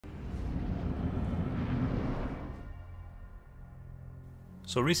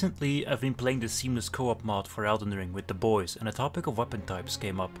So recently I've been playing the seamless co-op mod for Elden Ring with the boys, and a topic of weapon types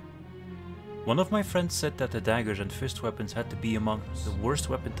came up. One of my friends said that the daggers and fist weapons had to be among the worst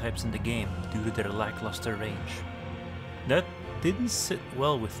weapon types in the game due to their lackluster range. That didn't sit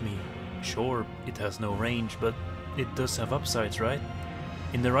well with me. Sure, it has no range, but it does have upsides, right?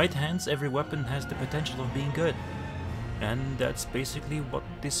 In the right hands, every weapon has the potential of being good. And that's basically what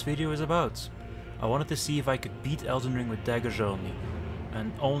this video is about. I wanted to see if I could beat Elden Ring with daggers only.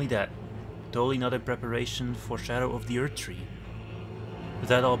 And only that. Totally not in preparation for Shadow of the Erdtree. With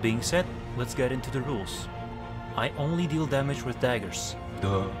that all being said, let's get into the rules. I only deal damage with daggers.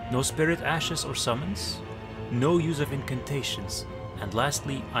 Duh. No spirit ashes or summons. No use of incantations. And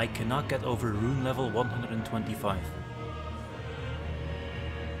lastly, I cannot get over rune level 125.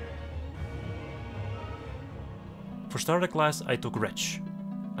 For starter class, I took Wretch.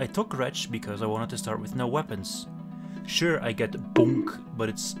 I took Wretch because I wanted to start with no weapons. Sure, I get bonk, but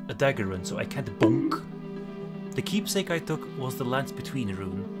it's a dagger run, so I can't bonk. The keepsake I took was the Lance Between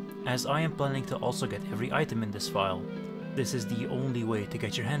rune, as I am planning to also get every item in this file. This is the only way to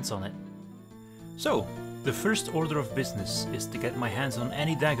get your hands on it. So, the first order of business is to get my hands on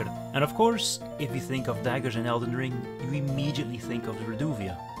any dagger. And of course, if you think of daggers in Elden Ring, you immediately think of the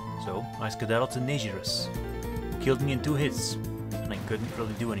Reduvia. So, I skedaddled to Negirus. Killed me in 2 hits, and I couldn't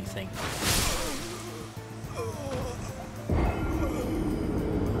really do anything.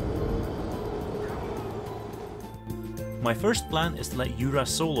 My first plan is to let Yura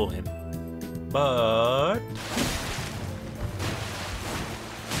solo him, but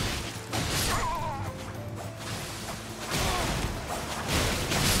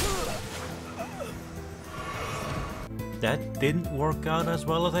that didn't work out as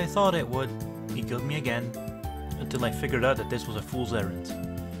well as I thought it would. He killed me again, until I figured out that this was a fool's errand.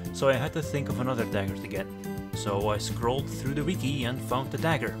 So I had to think of another dagger to get. So I scrolled through the wiki and found the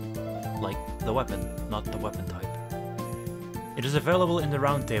dagger. Like the weapon, not the weapon type. It is available in the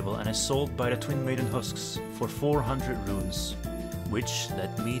round table and is sold by the Twin Maiden Husks for 400 runes. Which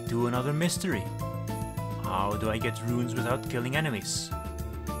led me to another mystery. How do I get runes without killing enemies?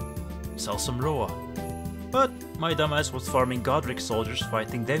 Sell some Roa. But my dumbass was farming Godrick soldiers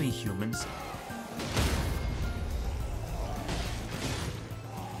fighting demi-humans.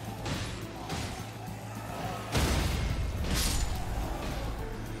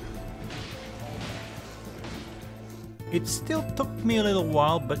 It still took me a little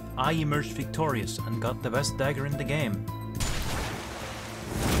while, but I emerged victorious and got the best dagger in the game.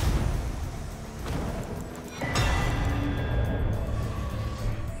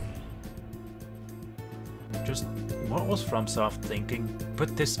 Just what was FromSoft thinking?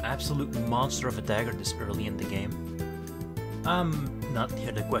 Put this absolute monster of a dagger this early in the game? I'm not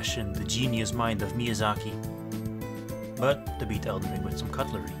here to question the genius mind of Miyazaki, but to beat Elden Ring with some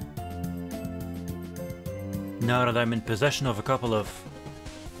cutlery. Now that I'm in possession of a couple of...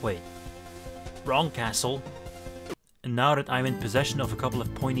 Wait. Wrong castle. Now that I'm in possession of a couple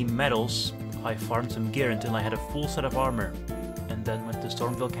of pointy medals, I farmed some gear until I had a full set of armor, and then went to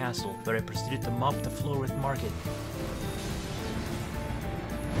Stormville Castle, where I proceeded to mop the floor with Morgott.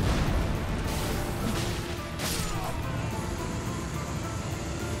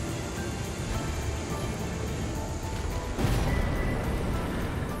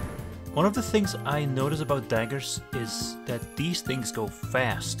 One of the things I notice about daggers is that these things go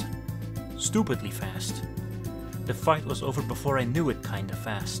fast. Stupidly fast. The fight was over before I knew it kinda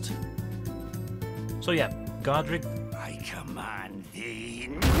fast. So yeah, Godrick... I command thee.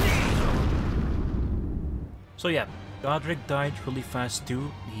 So yeah, Godrick died really fast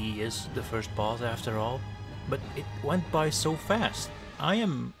too. He is the first boss after all. But it went by so fast. I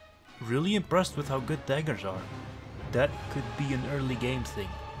am really impressed with how good daggers are. That could be an early game thing.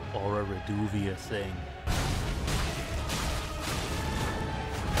 Or a Reduvia thing.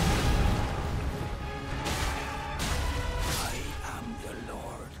 I am the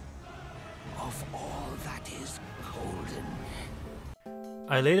Lord of all that is golden.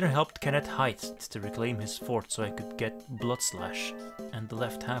 I later helped Kenneth Height to reclaim his fort so I could get Bloodslash and the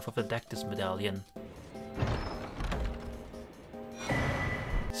left half of the Daggers medallion.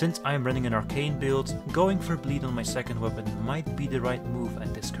 Since I am running an arcane build, going for bleed on my second weapon might be the right move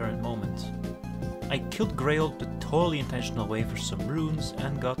at this current moment. I killed Grail the totally intentional way for some runes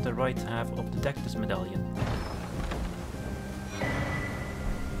and got the right half of the Daggers medallion.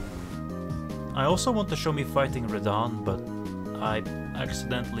 I also want to show me fighting Radahn, but I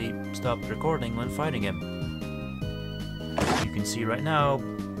accidentally stopped recording when fighting him. You can see right now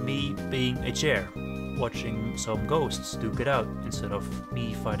me being a chair, watching some ghosts duke it out instead of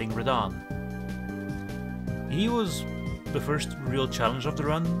me fighting Radahn. He was the first real challenge of the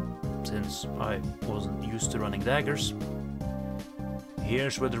run, since I wasn't used to running daggers.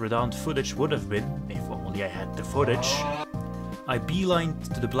 Here's where the redundant footage would have been, if only I had the footage. I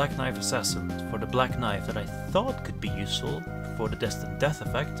beelined to the Black Knife Assassin for the Black Knife that I thought could be useful for the Destined Death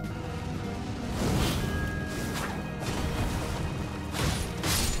effect.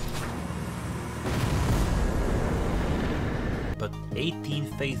 But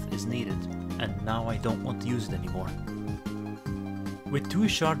 18 faith is needed, and now I don't want to use it anymore. With 2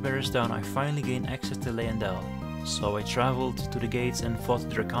 shard bearers down, I finally gained access to Leyendell, so I travelled to the gates and fought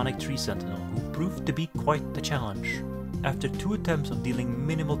the Draconic Tree Sentinel, who proved to be quite the challenge. After 2 attempts of dealing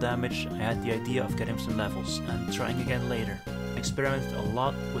minimal damage, I had the idea of getting some levels, and trying again later. I experimented a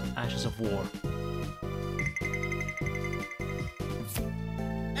lot with Ashes of War.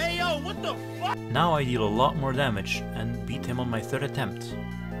 Hey yo, what the fuck? Now I deal a lot more damage, and beat him on my 3rd attempt.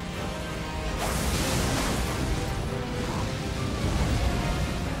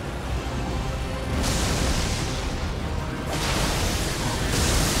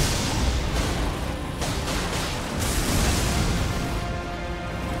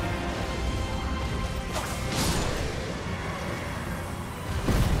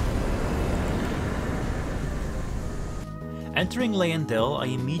 Entering Leyendell, I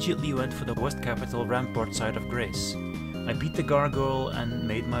immediately went for the West Capital Rampart side of Grace. I beat the Gargoyle and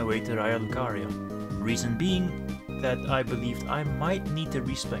made my way to Raya Lucaria. Reason being that I believed I might need to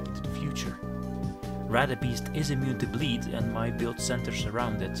respec into the future. Radabeast is immune to bleed and my build centers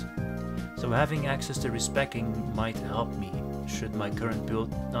around it, so having access to respecking might help me, should my current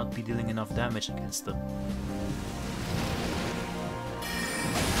build not be dealing enough damage against them.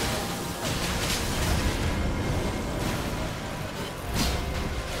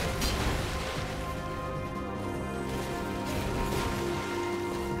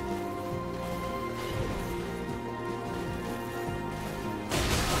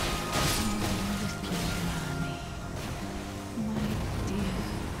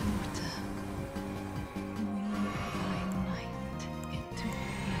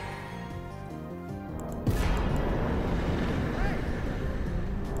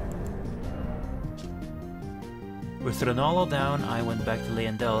 With Renala down, I went back to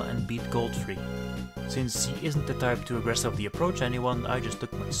Leyendell and beat Godfrey. Since he isn't the type to aggressively approach anyone, I just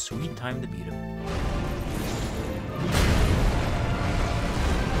took my sweet time to beat him.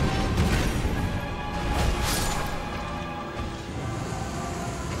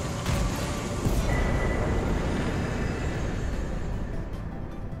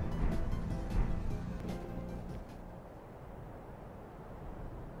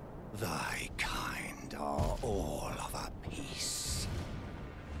 Thy kind are all of a piece.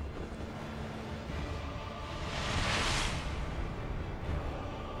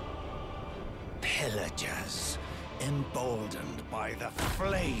 Pillagers, emboldened by the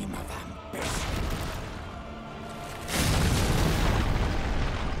flame of ambition.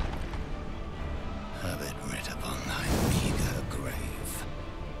 Have it writ upon thy meager grave.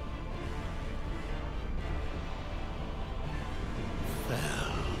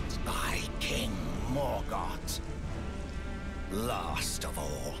 Felled by King Morgott, last of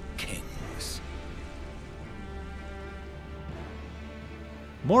all kings.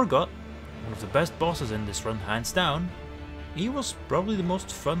 Morgott, one of the best bosses in this run hands down, he was probably the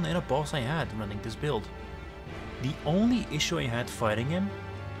most fun in a boss I had running this build. The only issue I had fighting him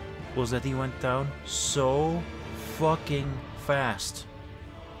was that he went down so fucking fast.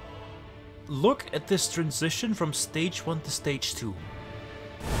 Look at this transition from stage 1 to stage 2.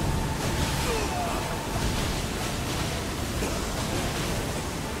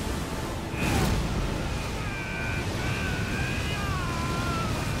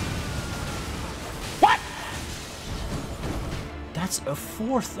 That's a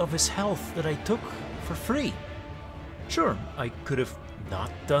fourth of his health that I took for free. Sure, I could have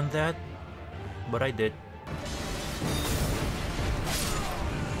not done that, but I did.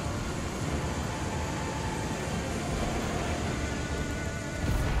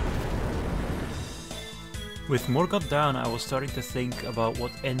 With Morgott down, I was starting to think about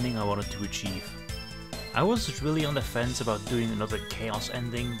what ending I wanted to achieve. I was really on the fence about doing another Chaos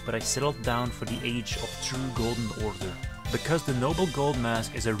ending, but I settled down for the Age of True Golden Order, because the Noble Gold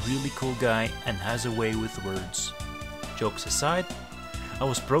Mask is a really cool guy and has a way with words. Jokes aside, I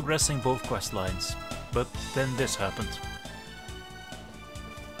was progressing both quest lines, but then this happened.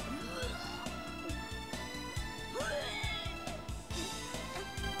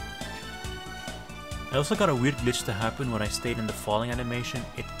 I also got a weird glitch to happen when I stayed in the falling animation.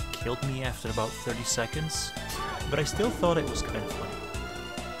 It killed me after about 30 seconds, but I still thought it was kind of funny.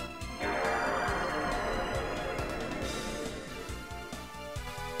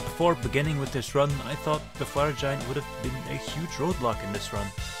 Before beginning with this run, I thought the Fire Giant would have been a huge roadblock in this run.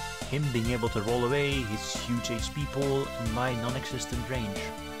 Him being able to roll away, his huge HP pool, and my non-existent range.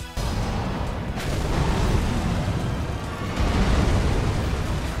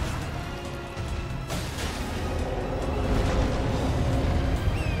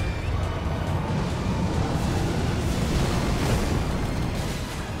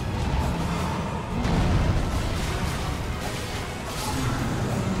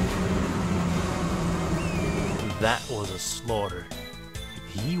 That was a slaughter.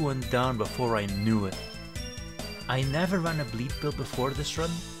 He went down before I knew it. I never ran a bleed build before this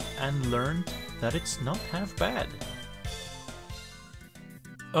run and learned that it's not half bad.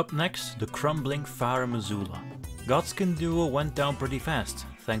 Up next, the crumbling Fire Missoula. Godskin duo went down pretty fast,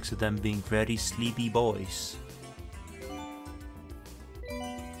 thanks to them being very sleepy boys.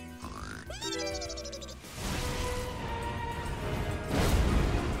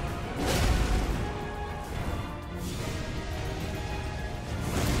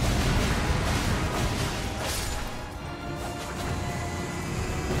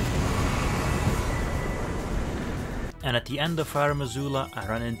 And at the end of Fire Missoula, I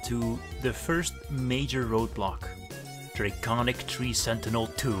ran into the first major roadblock, Draconic Tree Sentinel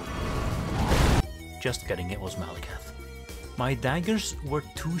 2. Just kidding, it was Malekith. My daggers were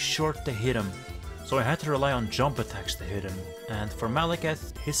too short to hit him, so I had to rely on jump attacks to hit him, and for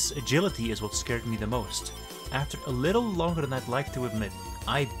Malekith, his agility is what scared me the most. After a little longer than I'd like to admit,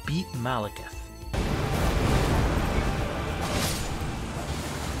 I beat Malekith.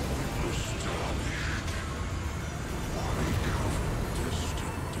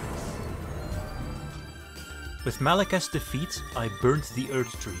 With Malekith's defeat, I burnt the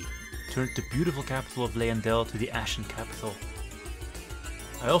Earth Tree, turned the beautiful capital of Leyendell to the Ashen capital.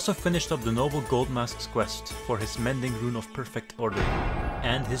 I also finished up the Noble Goldmask's quest for his Mending Rune of Perfect Order,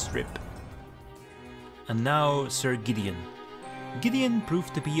 and his Rip. And now Sir Gideon. Gideon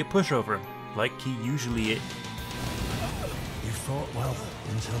proved to be a pushover, like he usually is. You fought well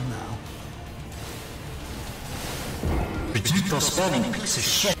until now. Reduce your spelling, piece of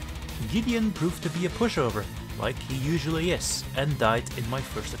shit. Gideon proved to be a pushover, like he usually is, and died in my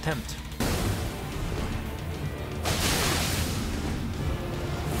first attempt.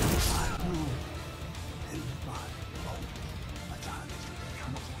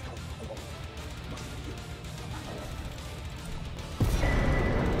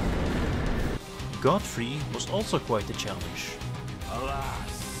 Godfrey was also quite a challenge.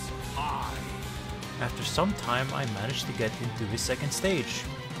 Alas, I. After some time I managed to get into his second stage,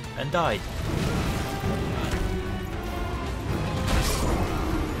 and died.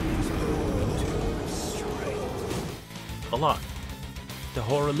 A lot. The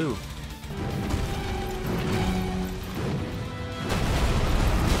Horaloo.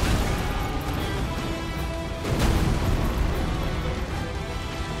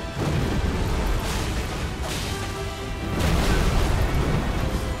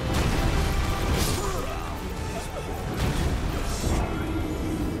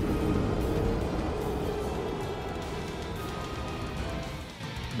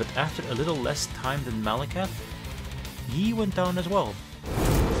 But after a little less time than Malekith, he went down as well.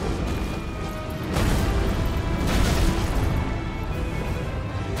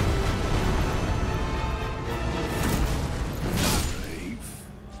 Brave,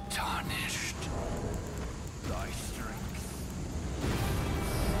 tarnished, thy strength.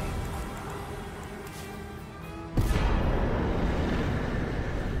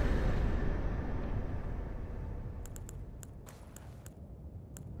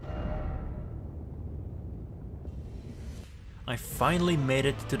 I finally made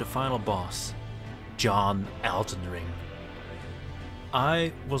it to the final boss, John Elden Ring.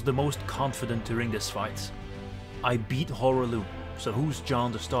 I was the most confident during this fight. I beat Horaloo, so who's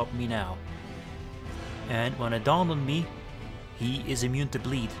John to stop me now? And when it dawned on me, he is immune to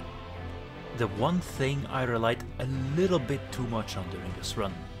bleed. The one thing I relied a little bit too much on during this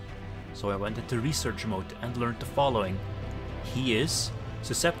run. So I went into research mode and learned the following. He is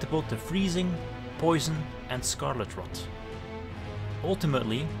susceptible to freezing, poison, and scarlet rot.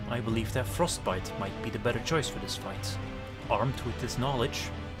 Ultimately, I believe that Frostbite might be the better choice for this fight. Armed with this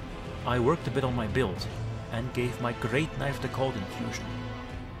knowledge, I worked a bit on my build and gave my Great Knife the Cold Infusion.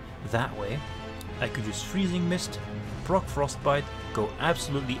 That way, I could use Freezing Mist, proc Frostbite, go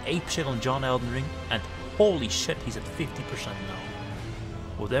absolutely apeshit on John Elden Ring, and holy shit, he's at 50% now.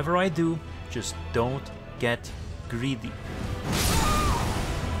 Whatever I do, just don't get greedy.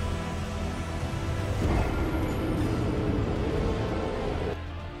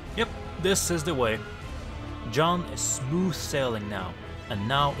 Yep, this is the way. John is smooth sailing now, and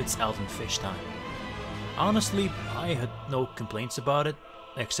now it's Elden Fish time. Honestly, I had no complaints about it,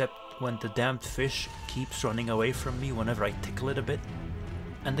 except when the damned fish keeps running away from me whenever I tickle it a bit.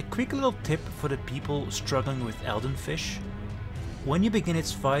 And a quick little tip for the people struggling with Elden Fish: when you begin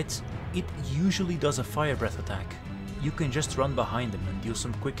its fight, it usually does a fire breath attack. You can just run behind him and deal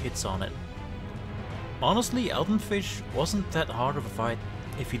some quick hits on it. Honestly, Elden Fish wasn't that hard of a fight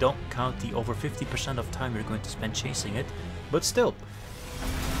if you don't count the over 50% of time you're going to spend chasing it, but still.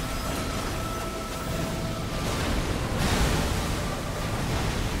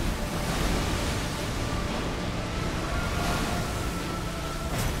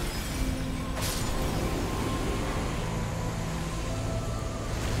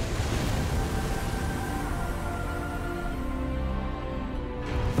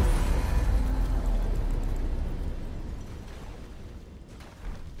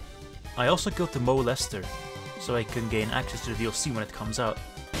 I also killed the Mogh, so I can gain access to the DLC when it comes out.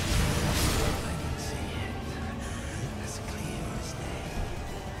 I can see it as clear as day.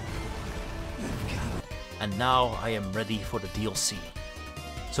 And now I am ready for the DLC.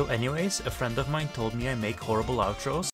 So anyways, a friend of mine told me I make horrible outros,